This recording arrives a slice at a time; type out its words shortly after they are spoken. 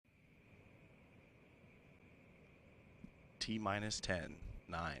T minus 10,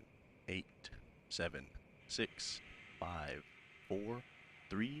 9, 8, 7, 6, 5, 4,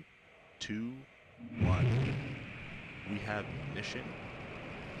 3, 2, 1. We have ignition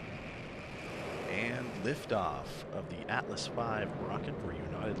and liftoff of the Atlas V rocket for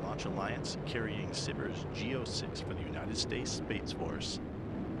United Launch Alliance, carrying Sivers GO6 for the United States Space Force.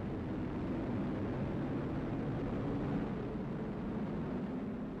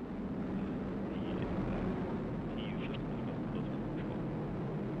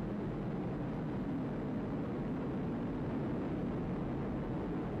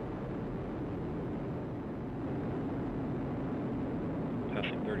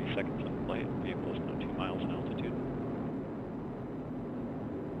 Passing 30 seconds on flight. Vehicle is now 2 miles in altitude.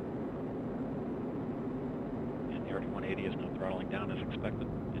 And the RD-180 is now throttling down as expected.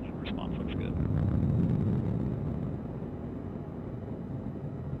 Engine response looks good.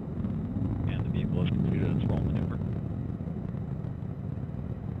 And the vehicle has completed its roll maneuver.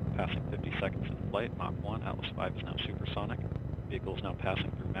 Passing 50 seconds in flight. Mach 1. Atlas V is now supersonic. Vehicle is now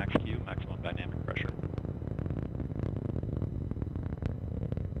passing through max Q, maximum dynamic pressure.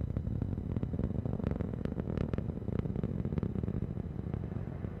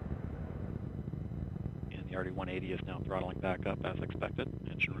 The RD-180 is now throttling back up as expected.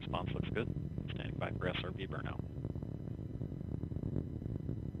 Engine response looks good. Standing by for SRB burnout.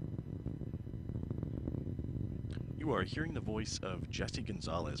 You are hearing the voice of Jesse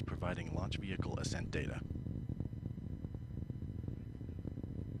Gonzalez providing launch vehicle ascent data.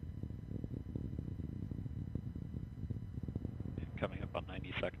 And coming up on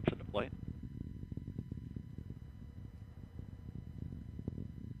 90 seconds into flight.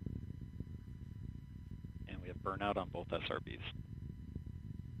 Burnout on both SRBs.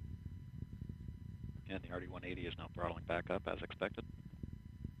 And the RD-180 is now throttling back up as expected.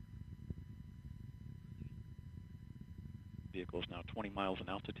 Vehicle is now 20 miles in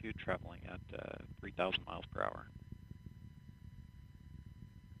altitude, traveling at 3,000 miles per hour.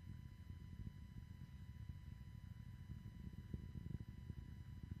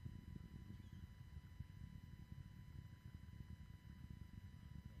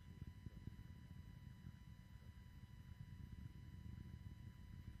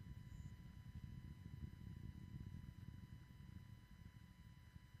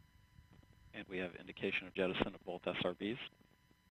 And we have indication of jettison of both SRBs.